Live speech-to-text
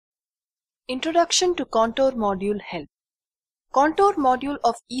Introduction to Contour Module Help. Contour module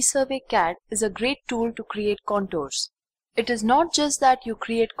of E Survey CADD is a great tool to create contours. It is not just that you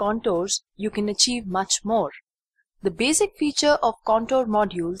create contours, you can achieve much more. The basic feature of contour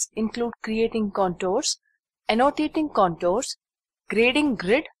modules include creating contours, annotating contours, grading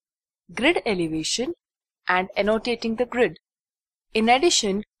grid, grid elevation, and annotating the grid. In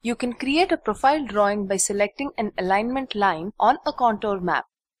addition, you can create a profile drawing by selecting an alignment line on a contour map.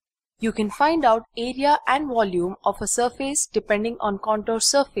 You can find out area and volume of a surface depending on contour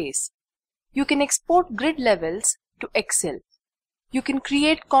surface. You can export grid levels to Excel. You can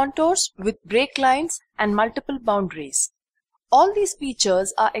create contours with break lines and multiple boundaries. All these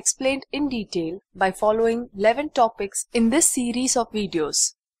features are explained in detail by following 11 topics in this series of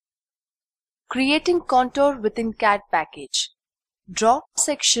videos. Creating contour within CAD package. Draw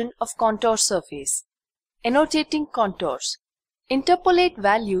section of contour surface. Annotating contours. Interpolate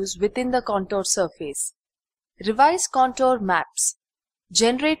values within the contour surface. Revise contour maps.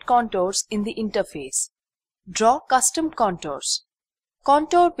 Generate contours in the interface. Draw custom contours.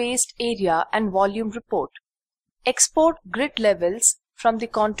 Contour-based area and volume report. Export grid levels from the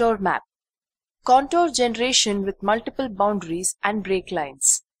contour map. Contour generation with multiple boundaries and break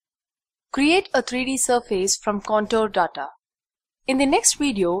lines. Create a 3D surface from contour data. In the next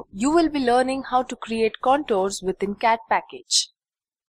video, you will be learning how to create contours within CAD package.